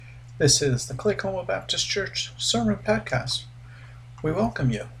This is the Claycoma Baptist Church Sermon Podcast. We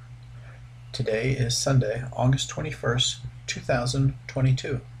welcome you. Today is Sunday, August 21st,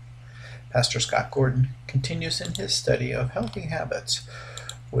 2022. Pastor Scott Gordon continues in his study of healthy habits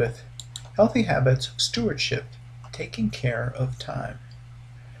with Healthy Habits Stewardship, Taking Care of Time.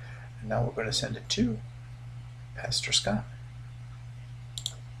 And now we're going to send it to Pastor Scott.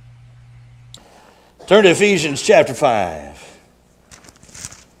 Turn to Ephesians chapter 5.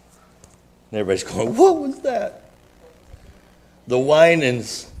 Everybody's going, what was that? The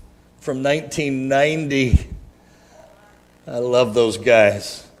Winans from 1990. I love those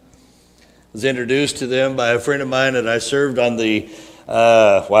guys. I was introduced to them by a friend of mine that I served on the,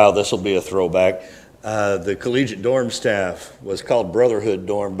 this will be a throwback. The collegiate dorm staff was called Brotherhood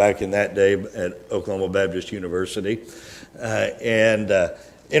Dorm back in that day at Oklahoma Baptist University.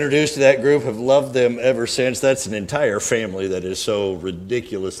 Introduced to that group, have loved them ever since. That's an entire family that is so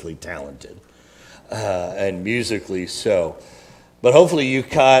ridiculously talented and musically so. But hopefully you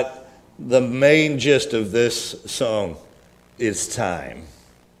caught the main gist of this song. It's time.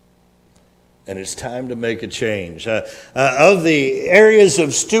 And it's time to make a change. Of the areas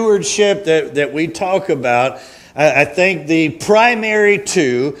of stewardship that we talk about, I think the primary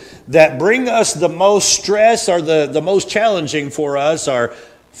two that bring us the most stress or the most challenging for us are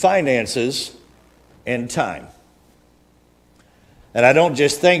finances and time. And I don't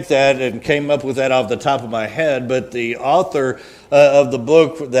just think that and came up with that off the top of my head, but the author of the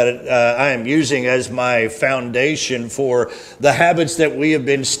book that I am using as my foundation for the habits that we have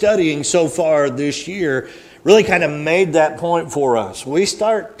been studying so far this year really kind of made that point for us. We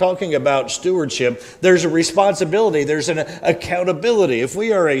start talking about stewardship, there's a responsibility, there's an accountability. If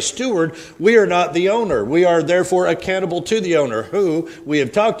we are a steward, we are not the owner. We are therefore accountable to the owner, who we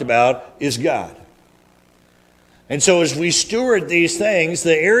have talked about is God. And so as we steward these things,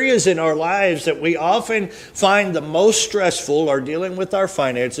 the areas in our lives that we often find the most stressful are dealing with our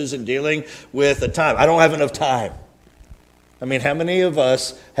finances and dealing with the time. I don't have enough time. I mean, how many of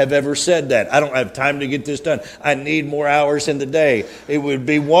us have ever said that? I don't have time to get this done. I need more hours in the day. It would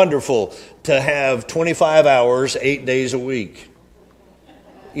be wonderful to have 25 hours, 8 days a week.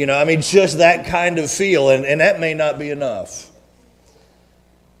 You know, I mean, just that kind of feel, and that may not be enough.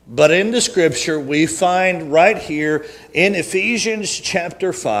 But in the scripture, we find right here in Ephesians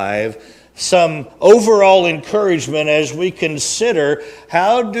chapter 5, some overall encouragement as we consider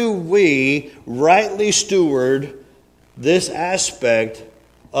how do we rightly steward this aspect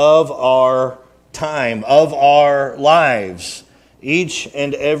of our time, of our lives, each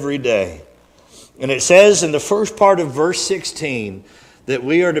and every day. And it says in the first part of verse 16 that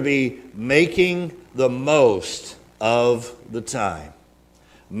we are to be making the most of the time.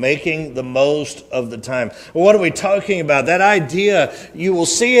 Making the most of the time. Well, what are we talking about? That idea, you will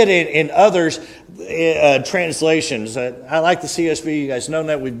see it in others translations. I like the CSB. You guys know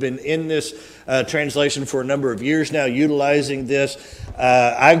that. We've been in this translation for a number of years now, utilizing this.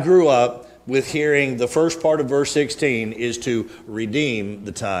 I grew up with hearing the first part of verse 16 is to redeem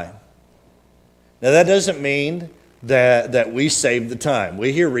the time. Now, that doesn't mean that we save the time.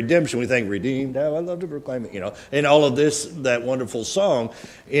 We hear redemption, we think redeemed, oh, I love to proclaim it, and all of this, that wonderful song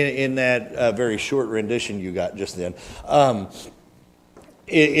in that very short rendition you got just then,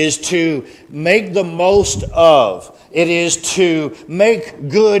 is to make the most of. It is to make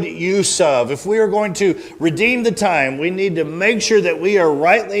good use of. If we are going to redeem the time, we need to make sure that we are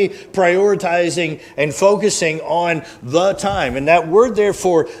rightly prioritizing and focusing on the time. And that word,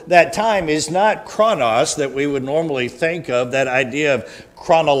 therefore, that time is not chronos that we would normally think of, that idea of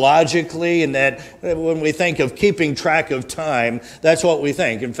chronologically, and that when we think of keeping track of time, that's what we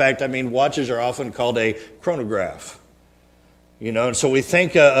think. In fact, I mean, watches are often called a chronograph. And so we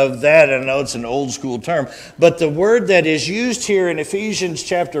think of that. I know it's an old school term, but the word that is used here in Ephesians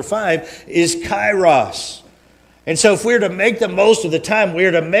chapter 5 is kairos. And so if we're to make the most of the time, we're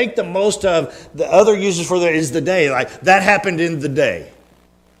to make the most of the other uses for that is the day. Like that happened in the day,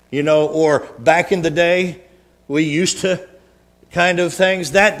 or back in the day, we used to kind of things.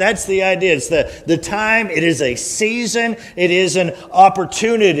 That's the idea. It's the time. It is a season. It is an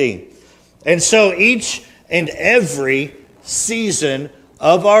opportunity. And so each and every season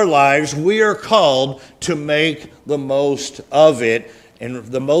of our lives, we are called to make the most of it, and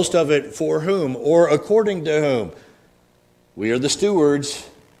the most of it for whom or according to whom? We are the stewards.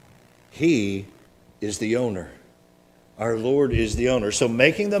 He is the owner. Our Lord is the owner. So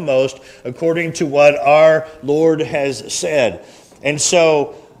making the most according to what our Lord has said. And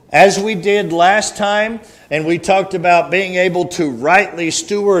so as we did last time, and we talked about being able to rightly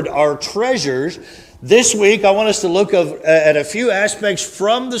steward our treasures, This week, I want us to look at a few aspects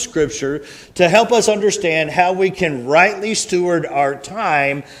from the Scripture to help us understand how we can rightly steward our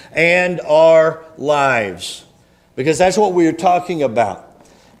time and our lives, because that's what we're talking about.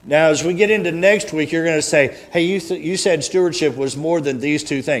 Now, as we get into next week, you're going to say, hey, you said stewardship was more than these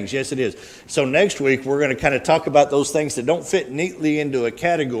two things. Yes, it is. So next week, we're going to kind of talk about those things that don't fit neatly into a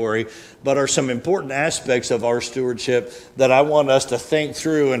category, but are some important aspects of our stewardship that I want us to think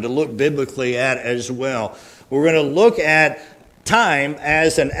through and to look biblically at as well. We're going to look at time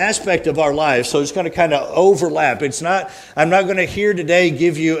as an aspect of our lives, so it's going to kind of overlap. I'm not going to here today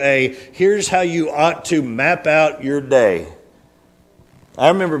give you here's how you ought to map out your day. I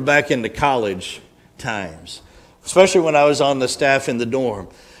remember back in the college times, especially when I was on the staff in the dorm,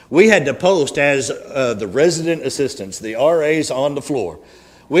 we had to post as the resident assistants, the RAs on the floor.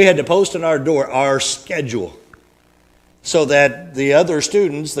 We had to post on our door our schedule so that the other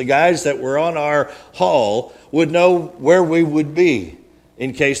students, the guys that were on our hall, would know where we would be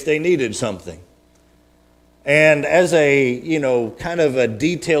in case they needed something. And as a, kind of a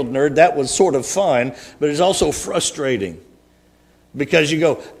detailed nerd, that was sort of fun, but it's also frustrating. Because you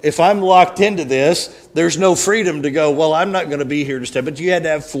go, if I'm locked into this, there's no freedom to go, well, I'm not going to be here to stay. But you had to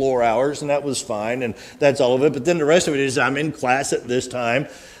have floor hours, and that was fine, and that's all of it. But then the rest of it is I'm in class at this time.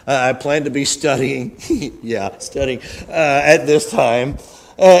 I plan to be studying, at this time,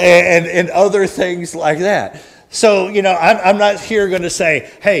 and other things like that. So, I'm not here going to say,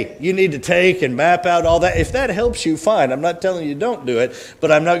 hey, you need to take and map out all that. If that helps you, fine. I'm not telling you don't do it,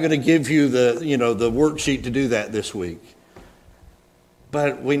 but I'm not going to give you the worksheet to do that this week.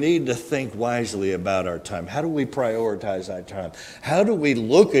 But we need to think wisely about our time. How do we prioritize our time? How do we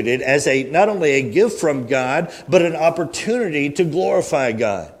look at it as not only a gift from God, but an opportunity to glorify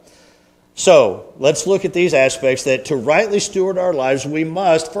God? So let's look at these aspects that to rightly steward our lives, we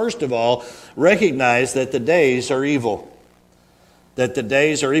must, first of all, recognize that the days are evil. That the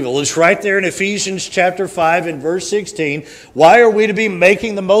days are evil. It's right there in Ephesians chapter 5 and verse 16. Why are we to be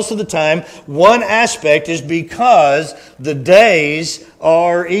making the most of the time? One aspect is because the days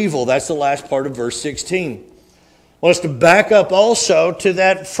are evil. That's the last part of verse 16. I want us to back up also to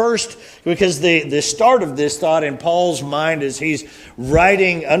that first, because the start of this thought in Paul's mind as he's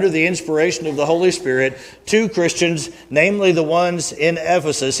writing under the inspiration of the Holy Spirit to Christians, namely the ones in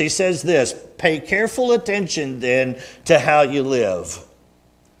Ephesus. He says this, pay careful attention then to how you live.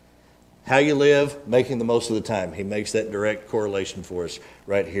 How you live, making the most of the time. He makes that direct correlation for us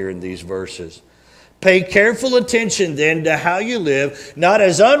right here in these verses. Pay careful attention then to how you live, not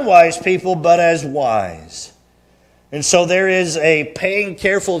as unwise people, but as wise. And so there is a paying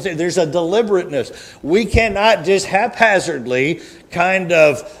careful, there's a deliberateness. We cannot just haphazardly kind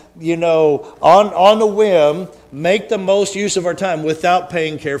of, on a whim, make the most use of our time without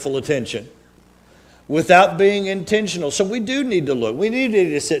paying careful attention, without being intentional. So we do need to look. We need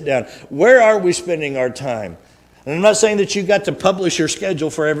to sit down. Where are we spending our time? And I'm not saying that you've got to publish your schedule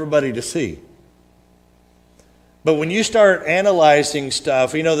for everybody to see. But when you start analyzing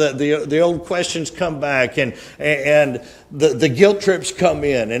stuff, the old questions come back and the guilt trips come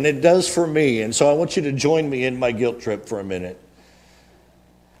in, and it does for me. And so I want you to join me in my guilt trip for a minute.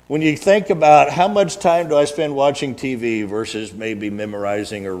 When you think about how much time do I spend watching TV versus maybe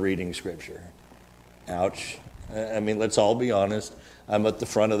memorizing or reading Scripture? Ouch. Let's all be honest. I'm at the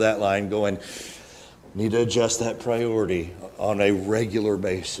front of that line going, need to adjust that priority on a regular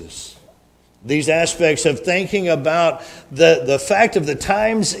basis. These aspects of thinking about the fact of the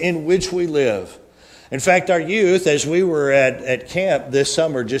times in which we live. In fact, our youth, as we were at camp this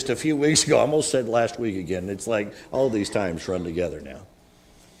summer just a few weeks ago, I almost said last week again, it's like all these times run together now.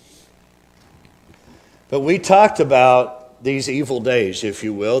 But we talked about these evil days, if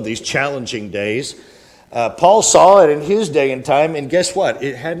you will, these challenging days. Paul saw it in his day and time, and guess what?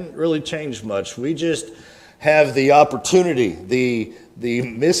 It hadn't really changed much. We just have the opportunity, the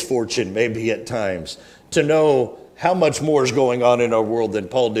misfortune maybe at times, to know how much more is going on in our world than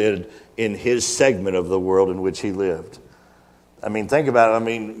Paul did in his segment of the world in which he lived. Think about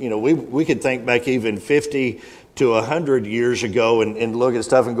it. We could think back even 50 to 100 years ago and look at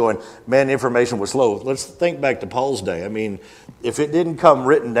stuff and going, man, information was slow. Let's think back to Paul's day. If it didn't come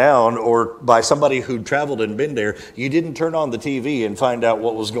written down or by somebody who'd traveled and been there, you didn't turn on the TV and find out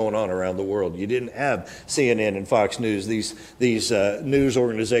what was going on around the world. You didn't have CNN and Fox News, these news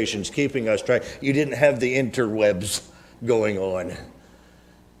organizations keeping us track. You didn't have the interwebs going on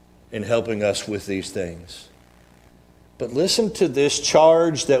and helping us with these things. But listen to this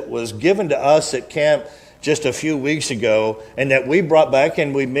charge that was given to us at camp just a few weeks ago, and that we brought back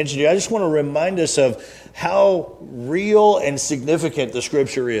and we mentioned it. I just want to remind us of how real and significant the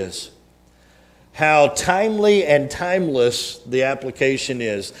Scripture is. how timely and timeless the application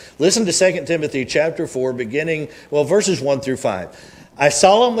is. Listen to 2 Timothy chapter 4, verses 1 through 5. I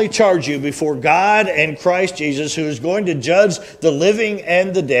solemnly charge you before God and Christ Jesus, who is going to judge the living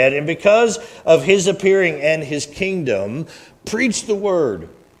and the dead, and because of his appearing and his kingdom, preach the word.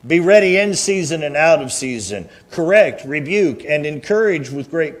 Be ready in season and out of season. Correct, rebuke, and encourage with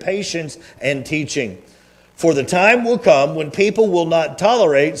great patience and teaching. For the time will come when people will not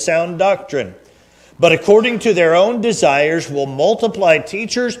tolerate sound doctrine, but according to their own desires will multiply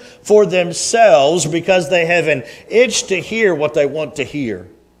teachers for themselves, because they have an itch to hear what they want to hear.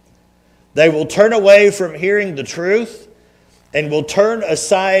 They will turn away from hearing the truth and will turn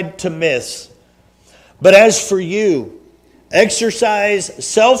aside to myths. But as for you, exercise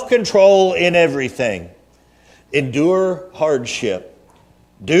self-control in everything. Endure hardship.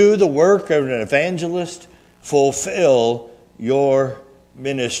 Do the work of an evangelist. Fulfill your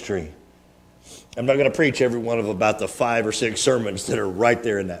ministry. I'm not going to preach every one of about the 5 or 6 sermons that are right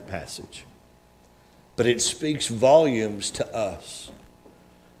there in that passage. But it speaks volumes to us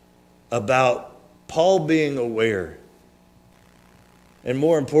about Paul being aware, and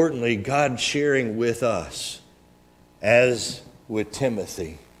more importantly, God sharing with us, as with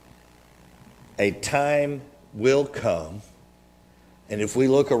Timothy, a time will come, and if we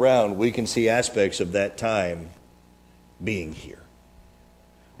look around, we can see aspects of that time being here.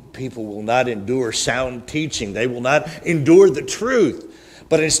 People will not endure sound teaching. They will not endure the truth.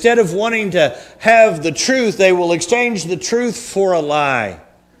 But instead of wanting to have the truth, they will exchange the truth for a lie.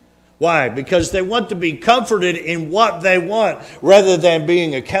 Why? Because they want to be comforted in what they want rather than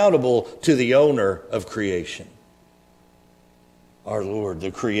being accountable to the owner of creation. Our Lord,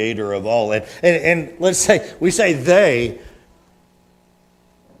 the creator of all. And let's say, we say they.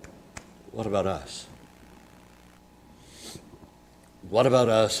 What about us? What about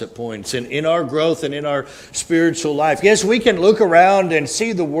us at points in our growth and in our spiritual life? Yes, we can look around and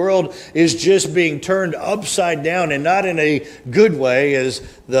see the world is just being turned upside down, and not in a good way as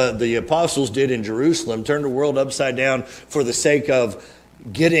the apostles did in Jerusalem, turn the world upside down for the sake of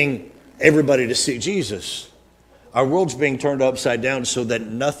getting everybody to see Jesus. Our world's being turned upside down so that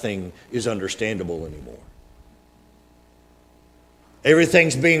nothing is understandable anymore.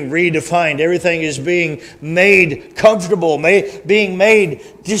 Everything's being redefined. Everything is being made comfortable, being made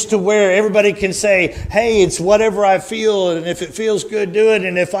just to where everybody can say, hey, it's whatever I feel, and if it feels good, do it.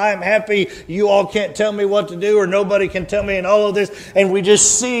 And if I'm happy, you all can't tell me what to do, or nobody can tell me, and all of this. And we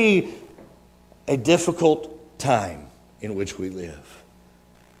just see a difficult time in which we live.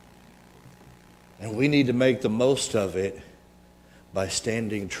 And we need to make the most of it by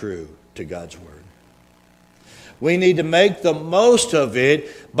standing true to God's word. We need to make the most of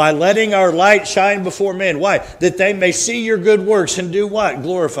it by letting our light shine before men. Why? That they may see your good works and do what?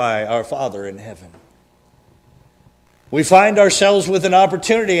 Glorify our Father in heaven. We find ourselves with an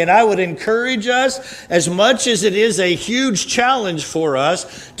opportunity, and I would encourage us, as much as it is a huge challenge for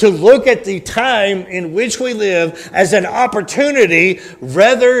us, to look at the time in which we live as an opportunity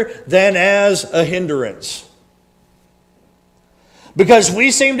rather than as a hindrance. Because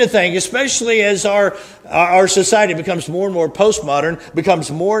we seem to think, especially as our society becomes more and more postmodern,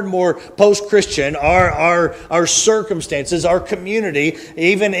 becomes more and more post-Christian, our circumstances, our community,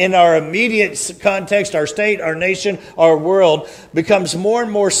 even in our immediate context, our state, our nation, our world, becomes more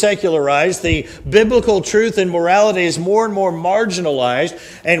and more secularized. The biblical truth and morality is more and more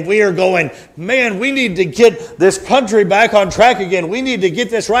marginalized, and we are going, man, we need to get this country back on track again. We need to get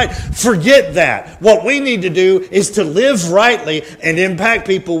this right. Forget that. What we need to do is to live rightly and impact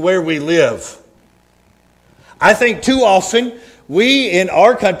people where we live. I think too often we in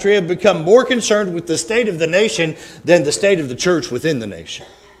our country have become more concerned with the state of the nation than the state of the church within the nation.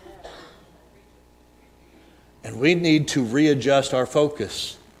 And we need to readjust our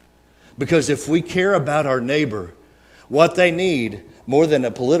focus. Because if we care about our neighbor, what they need more than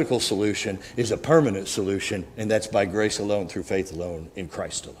a political solution is a permanent solution, and that's by grace alone, through faith alone, in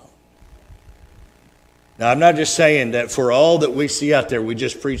Christ alone. Now, I'm not just saying that for all that we see out there, we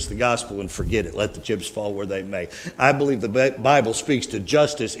just preach the gospel and forget it. Let the chips fall where they may. I believe the Bible speaks to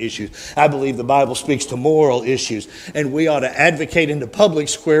justice issues. I believe the Bible speaks to moral issues. And we ought to advocate in the public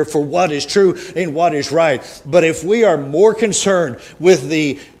square for what is true and what is right. But if we are more concerned with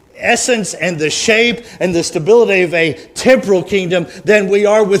the essence and the shape and the stability of a temporal kingdom than we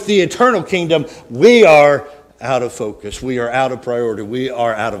are with the eternal kingdom, we are out of focus. We are out of priority. We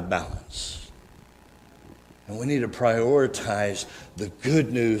are out of balance. And we need to prioritize the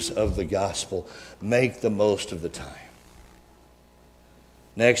good news of the gospel. Make the most of the time.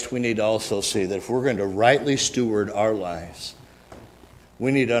 Next, we need to also see that if we're going to rightly steward our lives,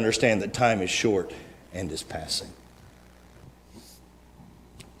 we need to understand that time is short and is passing.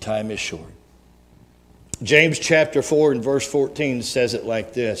 Time is short. James chapter 4 and verse 14 says it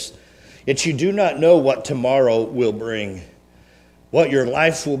like this: "Yet you do not know what tomorrow will bring, what your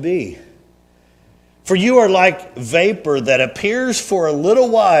life will be. For you are like vapor that appears for a little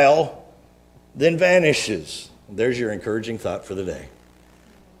while, then vanishes." There's your encouraging thought for the day.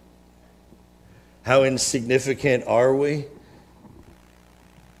 How insignificant are we?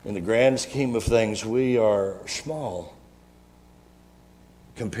 In the grand scheme of things, we are small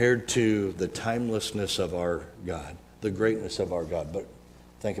compared to the timelessness of our God, the greatness of our God. But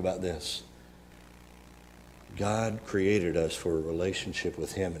think about this. God created us for a relationship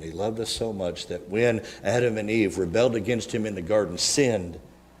with Him, and He loved us so much that when Adam and Eve rebelled against Him in the garden, sinned,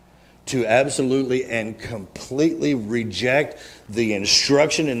 to absolutely and completely reject the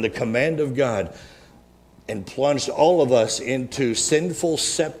instruction and the command of God, and plunged all of us into sinful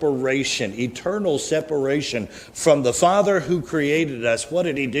separation, eternal separation from the Father who created us. What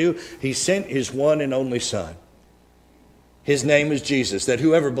did He do? He sent His one and only Son. His name is Jesus, that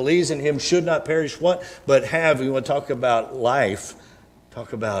whoever believes in Him should not perish, what? But have, we want to talk about life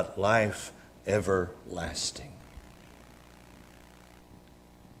everlasting.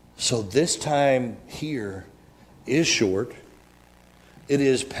 So this time here is short. It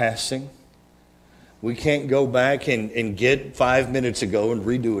is passing. We can't go back and get 5 minutes ago and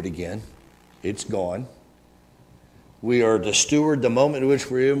redo it again. It's gone. We are to steward the moment in which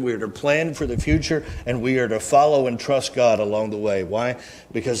we're in. We are to plan for the future, and we are to follow and trust God along the way. Why?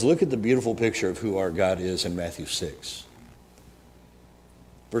 Because look at the beautiful picture of who our God is in Matthew 6.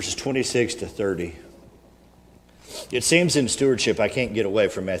 Verses 26 to 30. It seems in stewardship I can't get away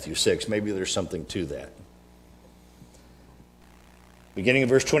from Matthew 6. Maybe there's something to that. Beginning in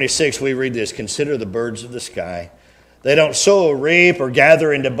verse 26, we read this: "Consider the birds of the sky. They don't sow or reap or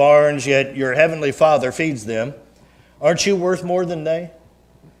gather into barns, yet your heavenly Father feeds them. Aren't you worth more than they?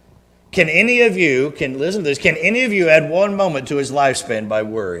 Can any of you add 1 moment to his lifespan by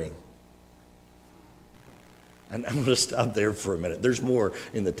worrying?" And I'm going to stop there for a minute. There's more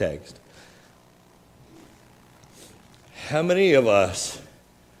in the text. How many of us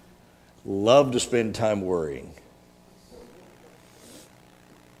love to spend time worrying?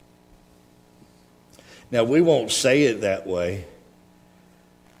 Now, we won't say it that way,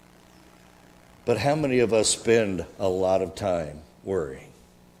 but how many of us spend a lot of time worrying?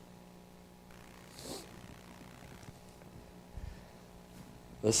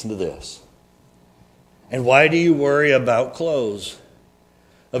 Listen to this. "And why do you worry about clothes?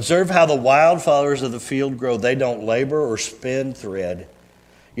 Observe how the wildflowers of the field grow. They don't labor or spin thread.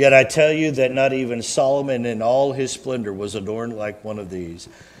 Yet I tell you that not even Solomon in all his splendor was adorned like one of these.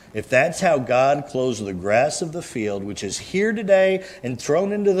 If that's how God clothes the grass of the field, which is here today and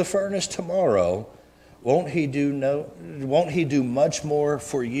thrown into the furnace tomorrow, won't he do much more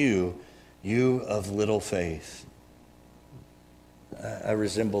for you, you of little faith?" I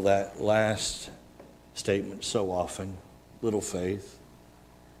resemble that last statement so often. Little faith.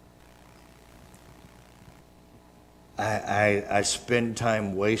 I spend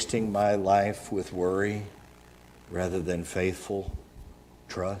time wasting my life with worry rather than faithful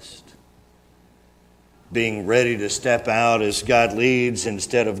trust. Being ready to step out as God leads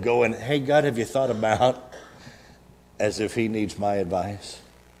instead of going, "Hey, God, have you thought about," as if He needs my advice.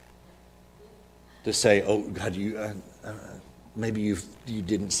 To say, "Oh, God, maybe you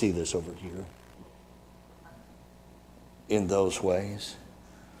didn't see this over here." In those ways.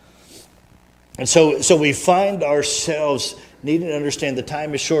 And so we find ourselves needing to understand the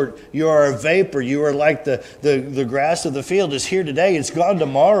time is short. You are a vapor. You are like the grass of the field is here today. It's gone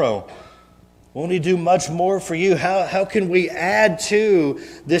tomorrow. Won't He do much more for you? How can we add to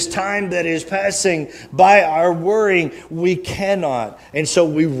this time that is passing by our worrying? We cannot. And so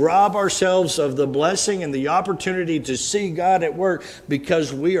we rob ourselves of the blessing and the opportunity to see God at work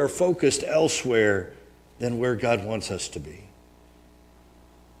because we are focused elsewhere than where God wants us to be.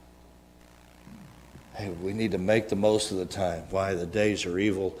 Hey, we need to make the most of the time. Why? The days are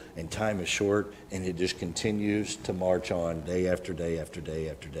evil and time is short, and it just continues to march on day after day after day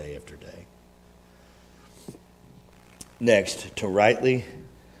after day after day. Next, to rightly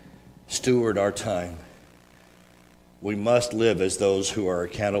steward our time, we must live as those who are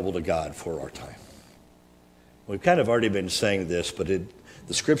accountable to God for our time. We've kind of already been saying this, but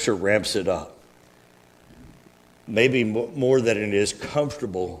the Scripture ramps it up. Maybe more than it is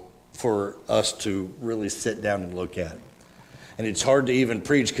comfortable for us to really sit down and look at. And it's hard to even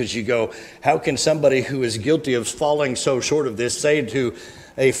preach because you go, how can somebody who is guilty of falling so short of this say to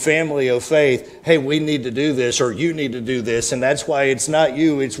a family of faith, hey, we need to do this or you need to do this. And that's why it's not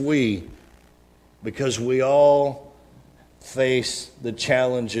you, it's we. Because we all face the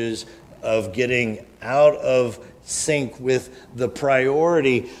challenges of getting out of sync with the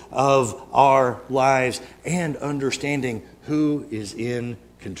priority of our lives and understanding who is in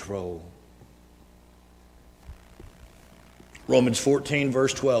control. Romans 14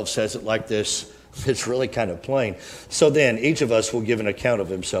 verse 12 says it like this. It's really kind of plain. So then, each of us will give an account of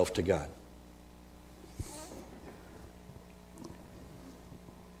himself to God.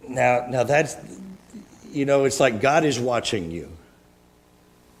 Now that's, it's like God is watching you.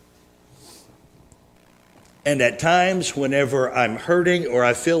 And at times, whenever I'm hurting or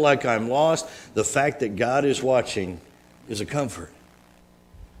I feel like I'm lost, the fact that God is watching is a comfort.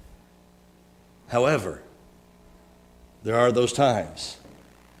 However, there are those times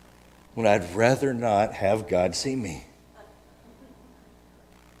when I'd rather not have God see me.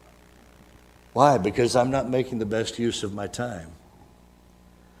 Why? Because I'm not making the best use of my time.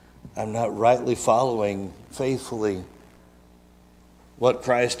 I'm not rightly following faithfully what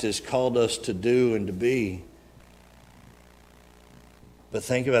Christ has called us to do and to be. But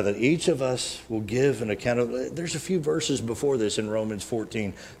think about that. Each of us will give an account of. There's a few verses before this in Romans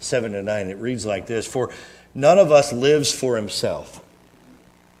 14, 7 and 9. It reads like this. For none of us lives for himself.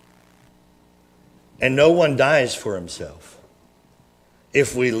 And no one dies for himself.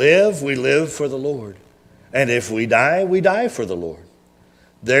 If we live for the Lord. And if we die for the Lord.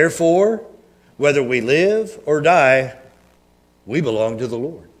 Therefore, whether we live or die, we belong to the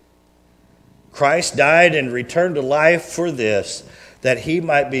Lord. Christ died and returned to life for this, that he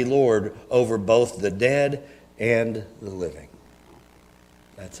might be Lord over both the dead and the living.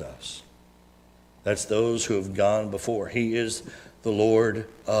 That's us. That's those who have gone before. He is the Lord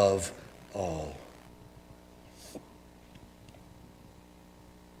of all.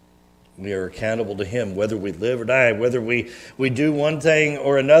 We are accountable to him, whether we live or die, whether we do one thing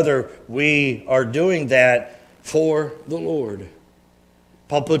or another, we are doing that for the Lord.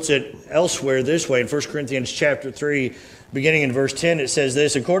 Paul puts it elsewhere this way in 1 Corinthians chapter 3, beginning in verse 10, it says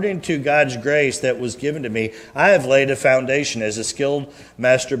this, according to God's grace that was given to me, I have laid a foundation as a skilled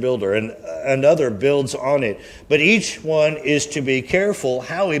master builder, and another builds on it. But each one is to be careful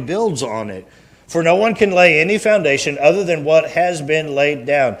how he builds on it. For no one can lay any foundation other than what has been laid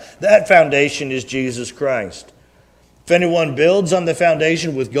down. That foundation is Jesus Christ. If anyone builds on the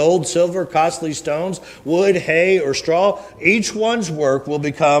foundation with gold, silver, costly stones, wood, hay, or straw, each one's work will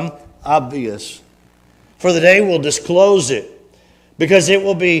become obvious. For the day will disclose it, because it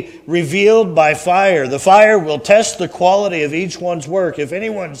will be revealed by fire. The fire will test the quality of each one's work. If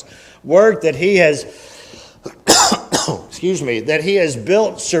anyone's work that he has, that he has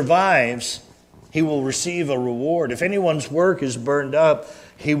built survives, he will receive a reward. If anyone's work is burned up,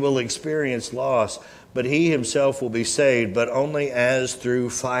 he will experience loss. But he himself will be saved, but only as through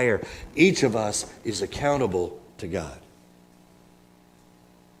fire. Each of us is accountable to God.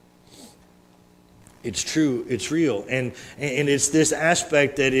 It's true, it's real. And it's this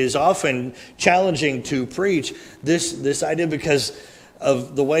aspect that is often challenging to preach, this idea because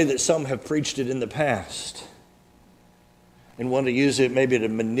of the way that some have preached it in the past. And want to use it maybe to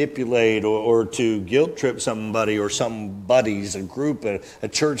manipulate or to guilt trip somebody or somebody's, a group, a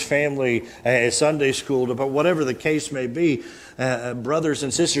church family, a Sunday school, but whatever the case may be, brothers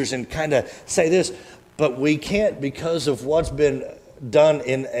and sisters, and kind of say this, but we can't, because of what's been done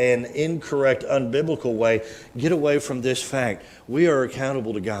in an incorrect, unbiblical way, get away from this fact. We are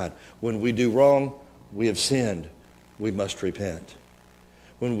accountable to God. When we do wrong, we have sinned. We must repent.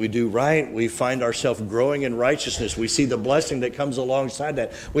 When we do right, we find ourselves growing in righteousness. We see the blessing that comes alongside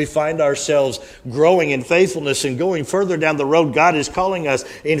that. We find ourselves growing in faithfulness and going further down the road God is calling us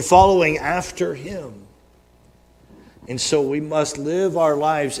in following after him. And so we must live our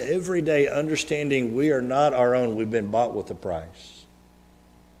lives every day understanding we are not our own. We've been bought with a price.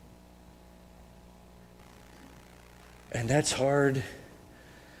 And that's hard,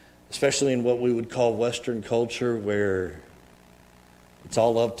 especially in what we would call Western culture, where it's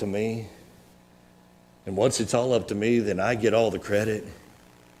all up to me. And once it's all up to me, then I get all the credit.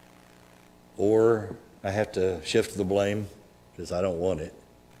 Or I have to shift the blame because I don't want it.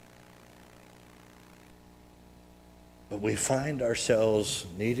 But we find ourselves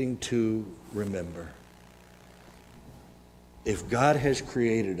needing to remember, if God has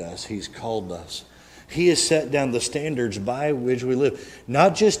created us, he's called us. He has set down the standards by which we live,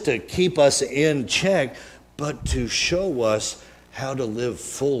 not just to keep us in check, but to show us how to live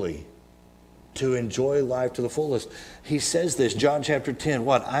fully, to enjoy life to the fullest. He says this, John chapter 10,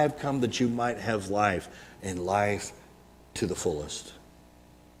 what? I have come that you might have life, and life to the fullest.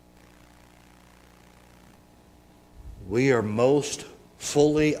 We are most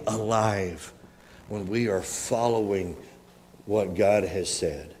fully alive when we are following what God has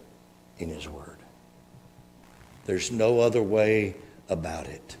said in His Word. There's no other way about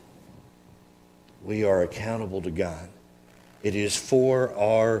it. We are accountable to God. It is for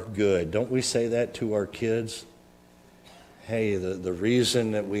our good. Don't we say that to our kids? Hey, the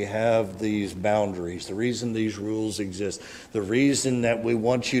reason that we have these boundaries, the reason these rules exist, the reason that we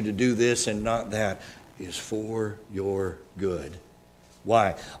want you to do this and not that is for your good.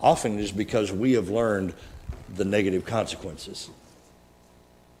 Why? Often it is because we have learned the negative consequences.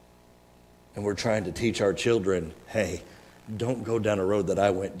 And we're trying to teach our children, hey, don't go down a road that I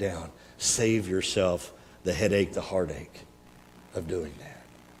went down. Save yourself the headache, the heartache of doing that.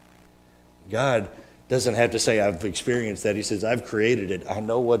 God doesn't have to say, I've experienced that. He says, I've created it. I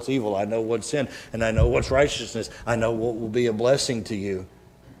know what's evil. I know what's sin. And I know what's righteousness. I know what will be a blessing to you.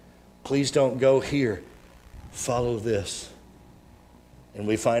 Please don't go here. Follow this. And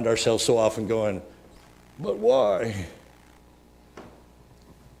we find ourselves so often going, but why?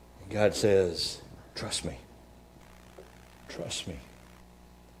 And God says, trust me. Trust me.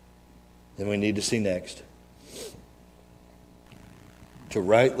 Then we need to see next. To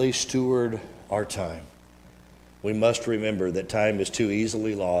rightly steward our time, we must remember that time is too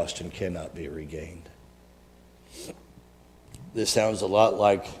easily lost and cannot be regained. This sounds a lot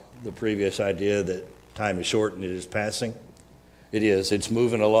like the previous idea that time is short and it is passing. It is. It's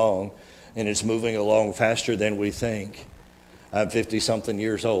moving along, and it's moving along faster than we think. I'm 50-something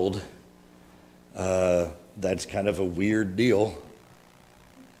years old. That's kind of a weird deal.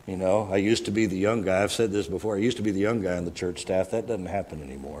 You know, I used to be the young guy. I've said this before. I used to be the young guy on the church staff. That doesn't happen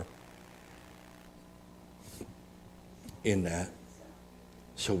anymore. In that.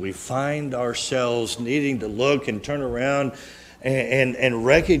 So we find ourselves needing to look and turn around and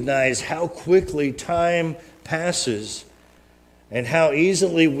recognize how quickly time passes and how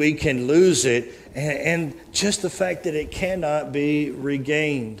easily we can lose it, and just the fact that it cannot be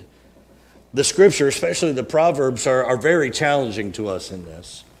regained. The Scripture, especially the Proverbs, are very challenging to us in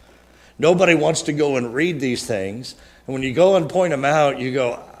this. Nobody wants to go and read these things, and when you go and point them out, you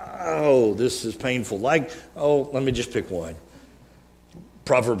go, oh, this is painful. Like, let me just pick one.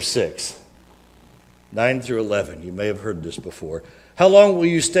 Proverbs 6, 9 through 11. You may have heard this before. How long will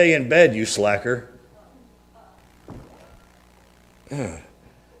you stay in bed, you slacker?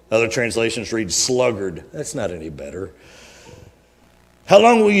 Other translations read sluggard. That's not any better. How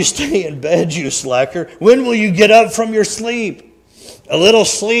long will you stay in bed, you slacker? When will you get up from your sleep? A little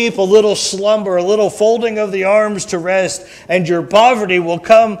sleep, a little slumber, a little folding of the arms to rest, and your poverty will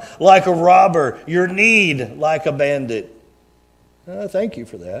come like a robber, your need like a bandit. Thank you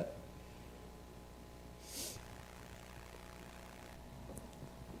for that.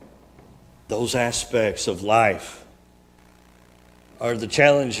 Those aspects of life are the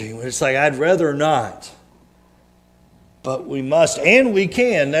challenging. It's like, I'd rather not. But we must, and we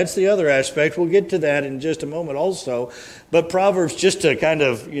can. That's the other aspect. We'll get to that in just a moment also. But Proverbs, just to kind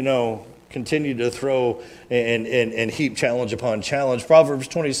of, continue to throw and heap challenge upon challenge. Proverbs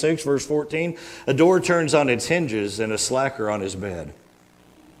 26, verse 14, a door turns on its hinges and a slacker on his bed.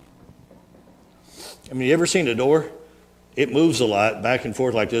 I mean, you ever seen a door? It moves a lot back and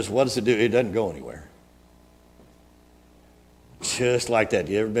forth like this. What does it do? It doesn't go anywhere. Just like that.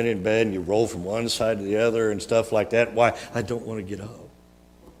 You ever been in bed and you roll from one side to the other and stuff like that? Why? I don't want to get up.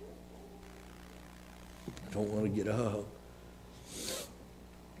 I don't want to get up.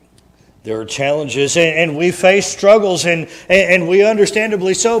 There are challenges, and we face struggles, and we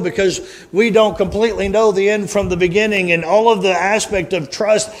understandably so, because we don't completely know the end from the beginning, and all of the aspect of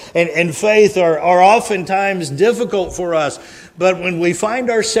trust and faith are oftentimes difficult for us. But when we find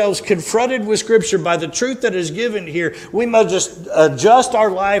ourselves confronted with Scripture by the truth that is given here, we must just adjust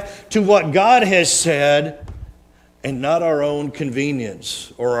our life to what God has said and not our own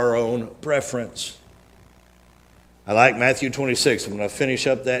convenience or our own preference. I like Matthew 26. I'm going to finish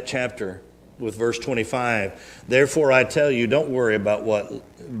up that chapter with verse 25. Therefore, I tell you, don't worry about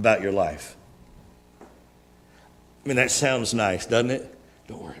your life. I mean, that sounds nice, doesn't it?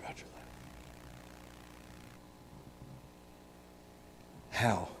 Don't worry about your life.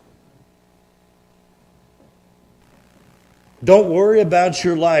 How? Don't worry about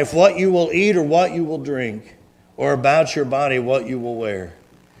your life, what you will eat or what you will drink, or about your body, what you will wear.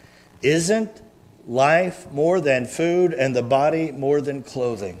 Isn't life more than food, and the body more than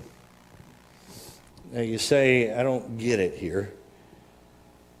clothing? Now you say, I don't get it here.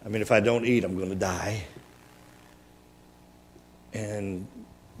 I mean, if I don't eat, I'm going to die. And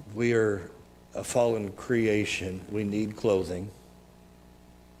we are a fallen creation. We need clothing.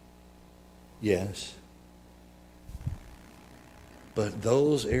 Yes. But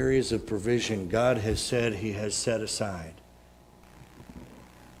those areas of provision God has said he has set aside.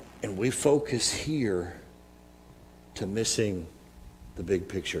 And we focus here to missing the big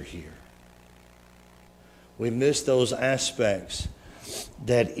picture here. We miss those aspects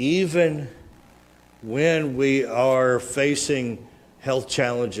that even when we are facing health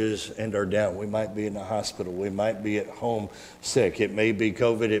challenges and are down, we might be in the hospital, we might be at home sick, it may be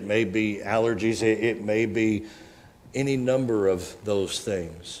COVID, it may be allergies, it may be any number of those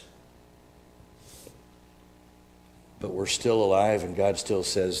things. But we're still alive, and God still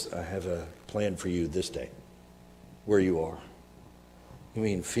says, I have a plan for you this day, where you are. You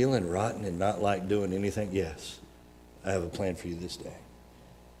mean feeling rotten and not like doing anything? Yes, I have a plan for you this day.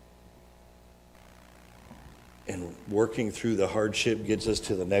 And working through the hardship gets us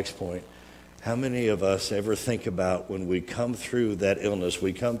to the next point. How many of us ever think about when we come through that illness,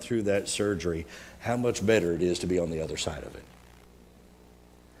 we come through that surgery, how much better it is to be on the other side of it?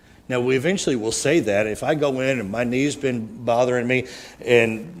 Now, we eventually will say that. If I go in and my knee's been bothering me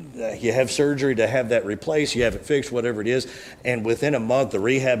and you have surgery to have that replaced, you have it fixed, whatever it is, and within a month the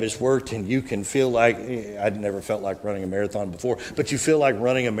rehab has worked and you can feel like, I'd never felt like running a marathon before, but you feel like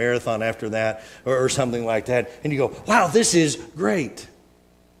running a marathon after that or something like that, and you go, wow, this is great.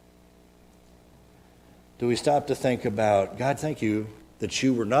 Do we stop to think about, God, thank you that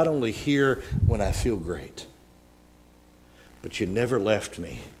you were not only here when I feel great, but you never left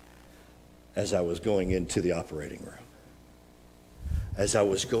me as I was going into the operating room, as I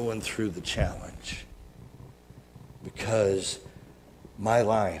was going through the challenge, because my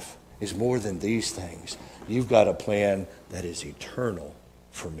life is more than these things. You've got a plan that is eternal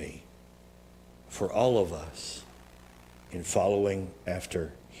for me, for all of us, in following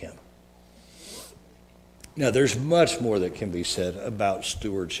after him. Now, there's much more that can be said about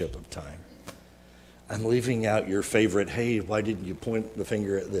stewardship of time. I'm leaving out your favorite, hey, why didn't you point the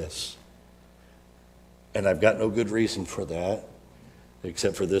finger at this? And I've got no good reason for that,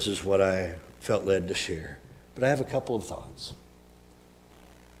 except for this is what I felt led to share. But I have a couple of thoughts.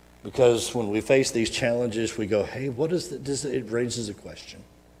 Because when we face these challenges, we go, hey, what is it raises a question.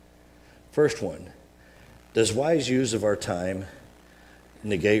 First one, does wise use of our time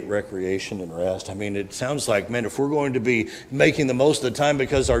negate recreation and rest? I mean, it sounds like, man, if we're going to be making the most of the time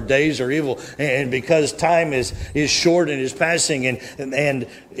because our days are evil and because time is short and is passing and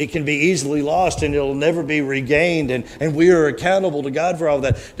it can be easily lost and it'll never be regained and we are accountable to God for all of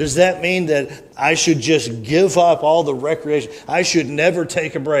that, does that mean that I should just give up all the recreation? I should never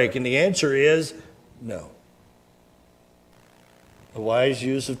take a break? And the answer is no. A wise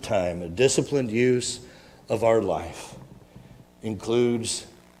use of time, a disciplined use of our life includes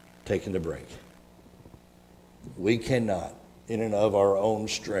taking a break. We cannot, in and of our own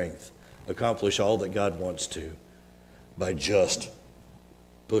strength, accomplish all that God wants to by just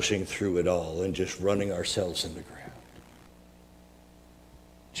pushing through it all and just running ourselves in the ground.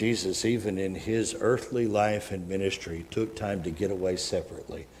 Jesus, even in his earthly life and ministry, took time to get away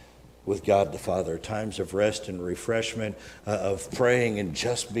separately with God the Father, times of rest and refreshment, of praying and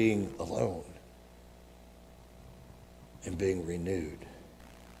just being alone and being renewed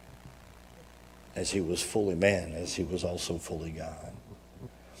as he was fully man, as he was also fully God.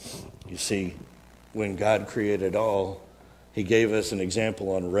 You see, when God created all, he gave us an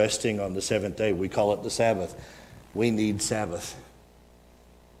example on resting on the seventh day. We call it the Sabbath. We need Sabbath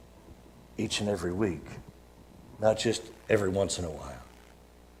each and every week, not just every once in a while.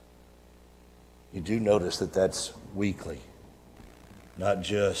 You do notice that that's weekly, not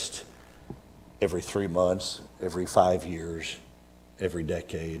just every 3 months, every 5 years, every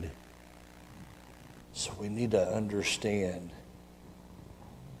decade. So we need to understand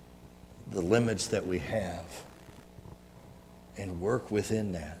the limits that we have and work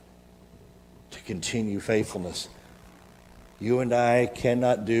within that to continue faithfulness. You and I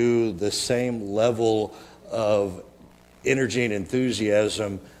cannot do the same level of energy and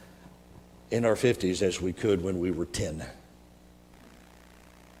enthusiasm in our 50s as we could when we were 10.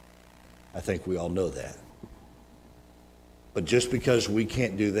 I think we all know that. But just because we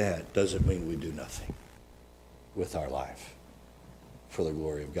can't do that doesn't mean we do nothing with our life for the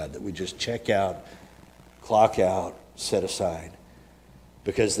glory of God, that we just check out, clock out, set aside.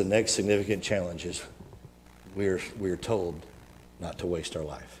 Because the next significant challenge is we're told not to waste our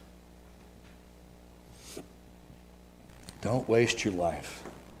life. Don't waste your life.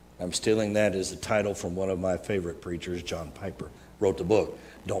 I'm stealing that as a title from one of my favorite preachers, John Piper. Wrote the book,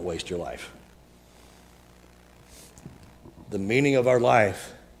 Don't Waste Your Life. The meaning of our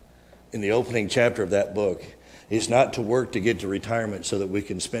life in the opening chapter of that book is not to work to get to retirement so that we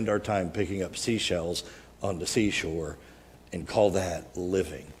can spend our time picking up seashells on the seashore and call that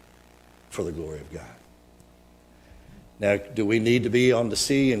living for the glory of God. Now, do we need to be on the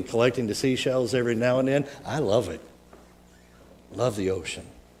sea and collecting the seashells every now and then? I love it. Love the ocean,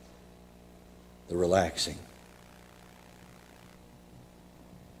 the relaxing.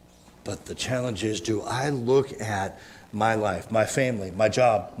 But the challenge is, do I look at my life, my family, my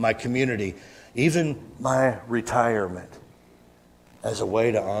job, my community, even my retirement as a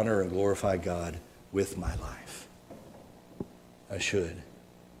way to honor and glorify God with my life? I should.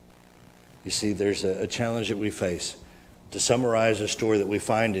 You see, there's a challenge that we face. To summarize a story that we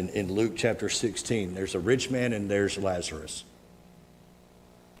find in Luke chapter 16, there's a rich man and there's Lazarus.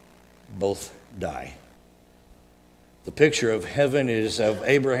 Both die. The picture of heaven is of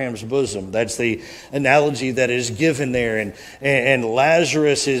Abraham's bosom. That's the analogy that is given there. And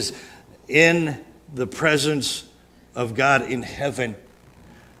Lazarus is in the presence of God in heaven.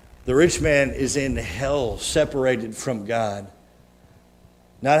 The rich man is in hell, separated from God.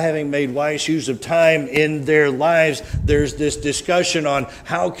 Not having made wise use of time in their lives, there's this discussion on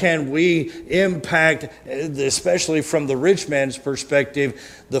how can we impact, especially from the rich man's perspective,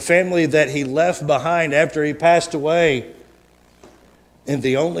 the family that he left behind after he passed away. And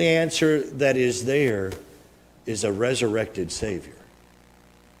the only answer that is there is a resurrected Savior.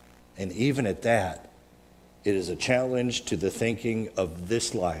 And even at that, it is a challenge to the thinking of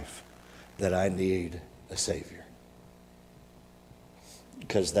this life that I need a Savior.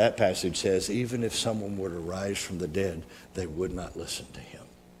 Because that passage says, even if someone were to rise from the dead, they would not listen to him.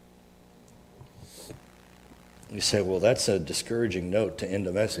 You say, well, that's a discouraging note to end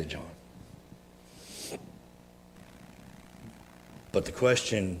a message on. But the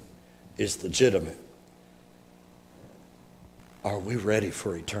question is legitimate. Are we ready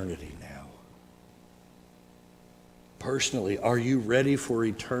for eternity now? Personally, are you ready for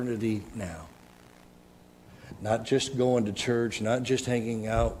eternity now? Not just going to church, not just hanging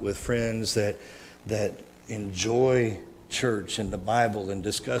out with friends that enjoy church and the Bible and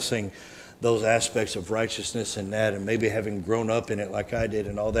discussing those aspects of righteousness and that, and maybe having grown up in it like I did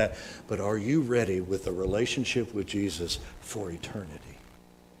and all that. But are you ready with a relationship with Jesus for eternity?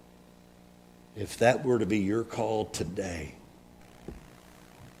 If that were to be your call today,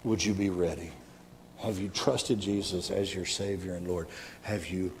 would you be ready? Have you trusted Jesus as your Savior and Lord? Have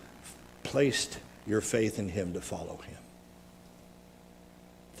you placed your faith in him to follow him?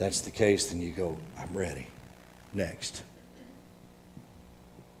 If that's the case, then you go, I'm ready. Next.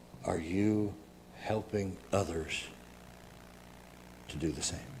 Are you helping others to do the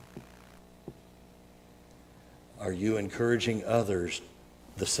same? Are you encouraging others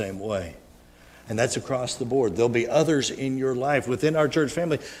the same way? And that's across the board. There'll be others in your life. Within our church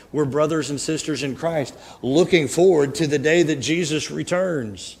family, we're brothers and sisters in Christ, looking forward to the day that Jesus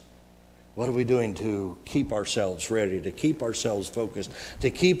returns. What are we doing to keep ourselves ready, to keep ourselves focused,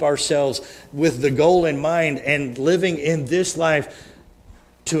 to keep ourselves with the goal in mind and living in this life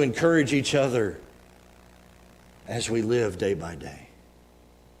to encourage each other as we live day by day?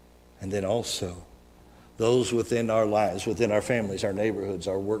 And then also those within our lives, within our families, our neighborhoods,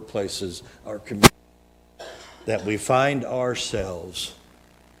 our workplaces, our community, that we find ourselves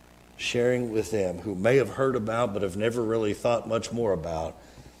sharing with them who may have heard about but have never really thought much more about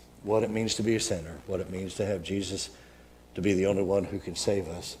what it means to be a sinner, what it means to have Jesus to be the only one who can save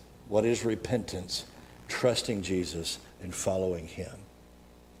us. What is repentance? Trusting Jesus and following him.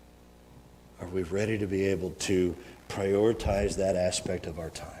 Are we ready to be able to prioritize that aspect of our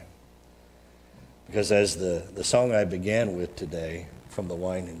time? Because as the song I began with today from the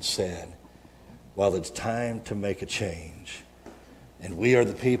Winans said, while it's time to make a change, and we are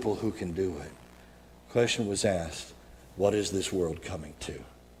the people who can do it, the question was asked, what is this world coming to?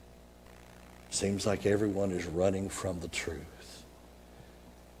 Seems like everyone is running from the truth.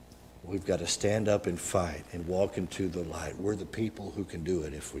 We've got to stand up and fight and walk into the light. We're the people who can do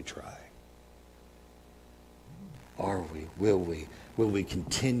it if we try. Are we? Will we? Will we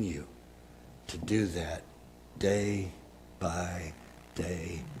continue to do that day by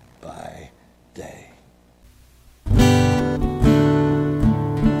day by day?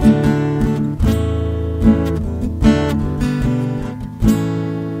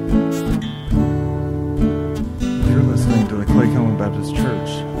 Baptist Church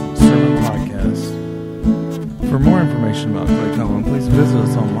Sermon Podcast. For more information about Clay Cohen, please visit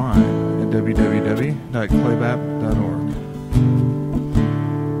us online at www.claybap.org.